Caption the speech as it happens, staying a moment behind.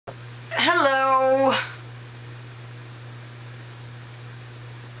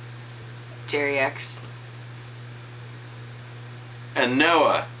Geri X. And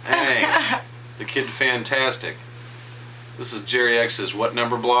Noah Engh, the Kid Fantastic. This is Geri X's what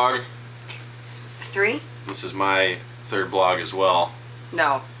number blog? 3? This is my 3rd blog as well.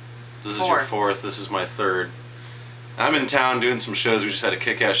 No. This is your 4th. This is my 3rd. I'm in town doing some shows. We just had a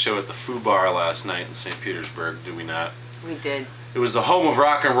kick-ass show at the Foo Bar last night in St. Petersburg, did we not? We did. It was the home of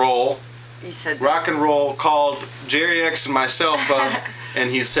rock and roll. You said that. Rock and roll called Geri X and myself up,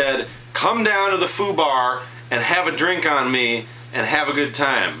 and he said, come down to the Foo Bar and have a drink on me and have a good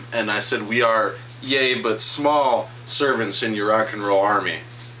time. And I said, we are, yea, but small servants in your rock and roll army.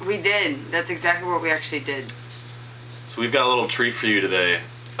 We did. That's exactly what we actually did. So we've got a little treat for you today.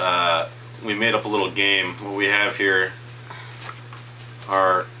 We made up a little game. What we have here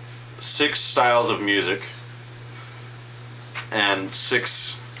are 6 styles of music and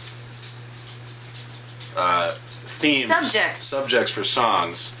 6 themes. Subjects for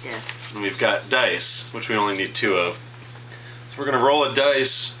songs. Yes. And we've got dice, which we only need 2 of. So we're going to roll a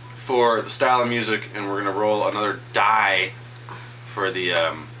dice for the style of music, and we're going to roll another die for the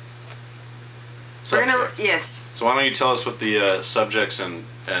subject. Yes. So why don't you tell us what the subjects and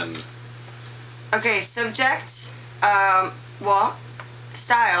Okay, subjects, well,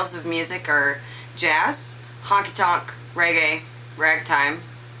 styles of music are jazz, honky-tonk, reggae, ragtime,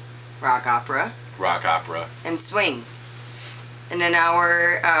 rock opera, and swing. And then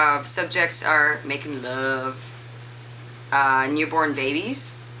our subjects are making love, newborn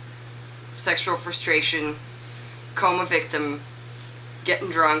babies, sexual frustration, coma victim, getting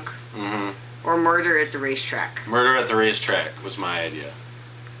drunk, or murder at the racetrack. Murder at the racetrack was my idea.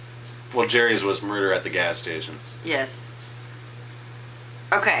 Well, Jerry's was murder at the gas station. Yes.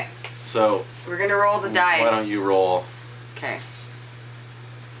 Okay. So we're gonna roll the dice. Why don't you roll? Okay.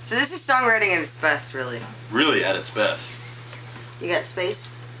 So this is songwriting at its best, really. Really at its best. You got space?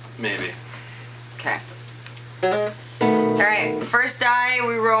 Maybe. Okay. Alright, first die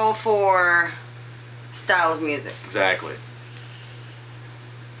we roll for style of music. Exactly.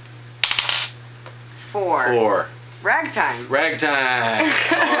 4. Ragtime. Ragtime.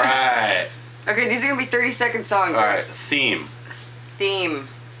 Alright. Okay, these are going to be 30-second songs. Alright, theme.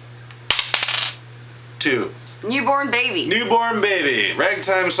 2. Newborn baby. Newborn baby.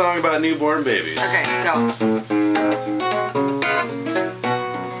 Ragtime song about newborn babies. Okay, go.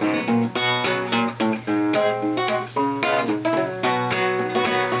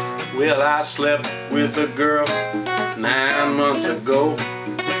 Well, I slept with a girl 9 months ago.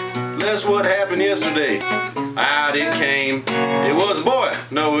 That's what happened yesterday. Out it came. It was a boy.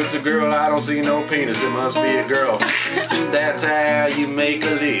 No, it's a girl. I don't see no penis. It must be a girl. That's how you make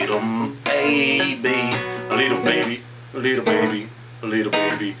a little baby. A little baby. A little baby. A little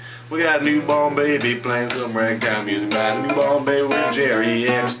baby. We got a newborn baby playing some ragtime music by a newborn baby with Geri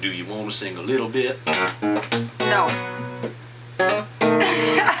X. Do you want to sing a little bit? No.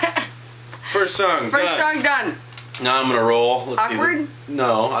 First song. First song done. Now I'm gonna roll. Let's awkward? See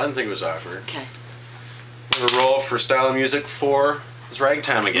no, I didn't think it was awkward. Okay. I'm gonna roll for style of music. 4 is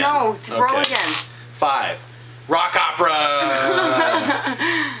ragtime again. No, it's roll again. 5. Rock opera.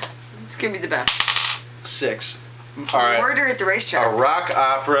 It's gonna be the best. 6. All right. Murder at the racetrack. A rock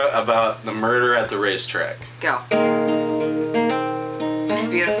opera about the murder at the racetrack. Go. It's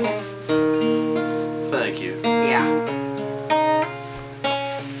beautiful. Thank you. Yeah.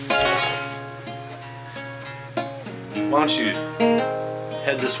 Why don't you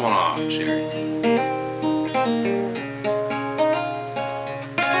head this one off, Geri?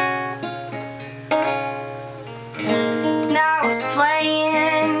 Now I was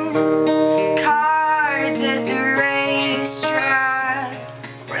playing cards at the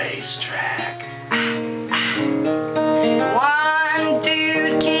racetrack. One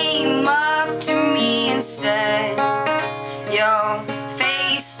dude came up to me and said, "Your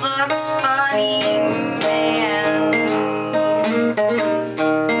face looks funny, man."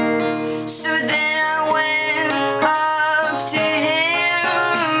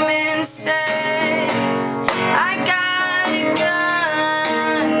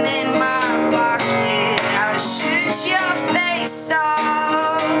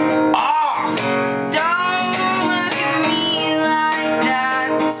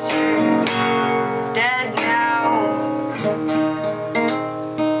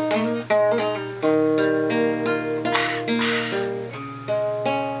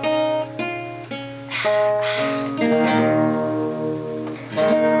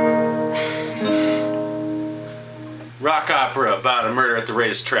 Rock opera about a murder at the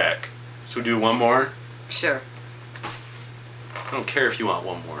racetrack. So we do one more? Sure. I don't care if you want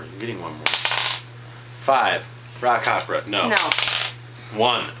one more. You're getting one more. 5. Rock opera. No. No.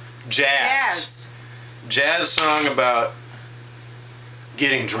 1. Jazz. Jazz song about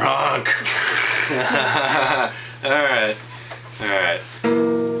getting drunk. Alright. Alright.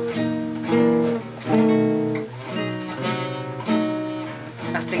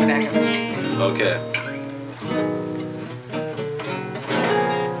 I'll sing back up. Okay.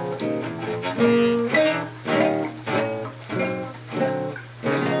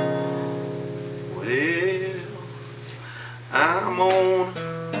 I'm on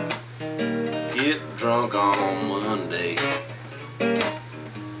get drunk on Monday,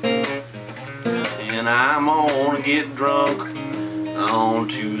 and I'm on get drunk on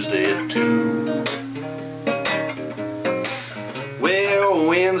Tuesday too. Well,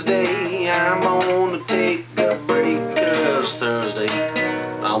 Wednesday I'm gonna take a break, 'cause Thursday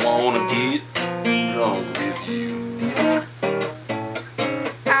I wanna get drunk with you.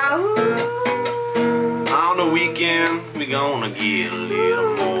 On the weekend we gonna get a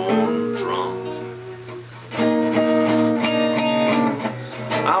little more drunk.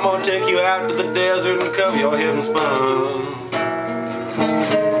 I'm gonna take you out to the desert and cover your head in spun.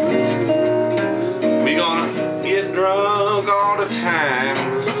 We gonna get drunk all the time.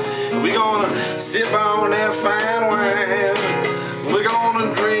 We gonna sip on that fine wine. We're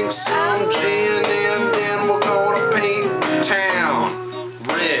gonna drink some gin, and then we're gonna paint the town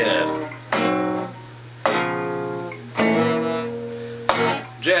red.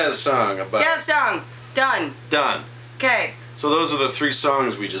 Jazz song about... Jazz song. Done. Done. Okay. So those are the 3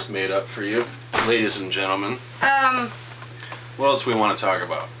 songs we just made up for you, ladies and gentlemen. What else we want to talk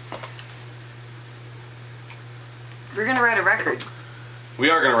about? We're gonna write a record. We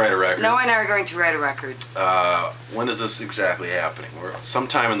are going to write a record. Noah and I are going to write a record. When is this exactly happening? We're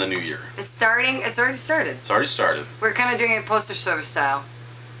sometime in the new year. It's starting. It's already started. It's already started. We're kind of doing it poster service style.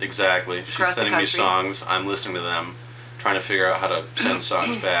 Exactly. She's Across the sending me country. songs. I'm listening to them, trying to figure out how to send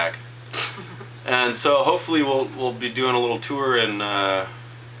songs back. And so hopefully we'll be doing a little tour in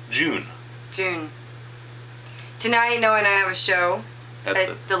June. June. Tonight, Noah and I have a show At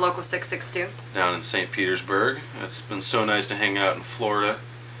at the local 662. down in St. Petersburg. It's been so nice to hang out in Florida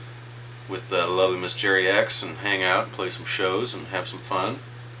with the lovely Miss Geri X and hang out and play some shows and have some fun.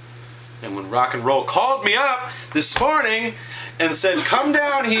 And when Rock and Roll called me up this morning and said, come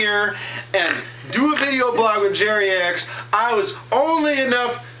down here and do a video blog with Geri X, I was only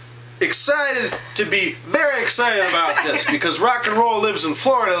enough excited to be very excited about this, because Rock and Roll lives in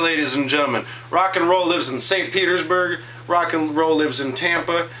Florida, ladies and gentlemen. Rock and Roll lives in St. Petersburg. Rock and Roll lives in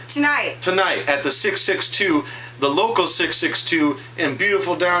Tampa. Tonight. Tonight at the 662, the local 662 in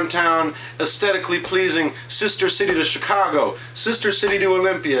beautiful downtown, aesthetically pleasing sister city to Chicago, sister city to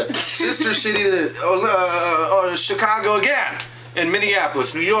Olympia, sister city to Chicago again, and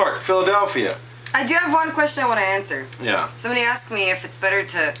Minneapolis, New York, Philadelphia. I do have one question I want to answer. Yeah. Somebody asked me if it's better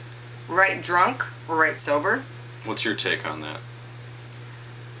to write drunk or write sober. What's your take on that?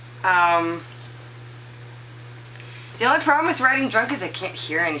 The only problem with writing drunk is I can't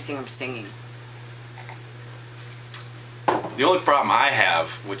hear anything I'm singing. The only problem I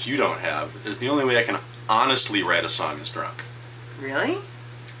have, which you don't have, is the only way I can honestly write a song is drunk. Really?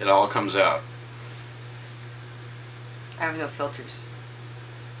 It all comes out. I have no filters.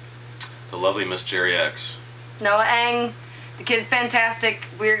 The lovely Miss Geri X. Noah Engh, the kid's fantastic.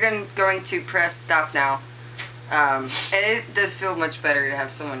 We're going to press stop now. And it does feel much better to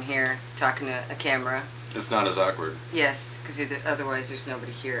have someone here talking to a camera. It's not as awkward. Yes, because otherwise there's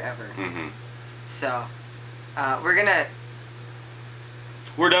nobody here ever. Mm-hmm. So,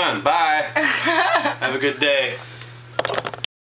 We're done. Bye. Have a good day.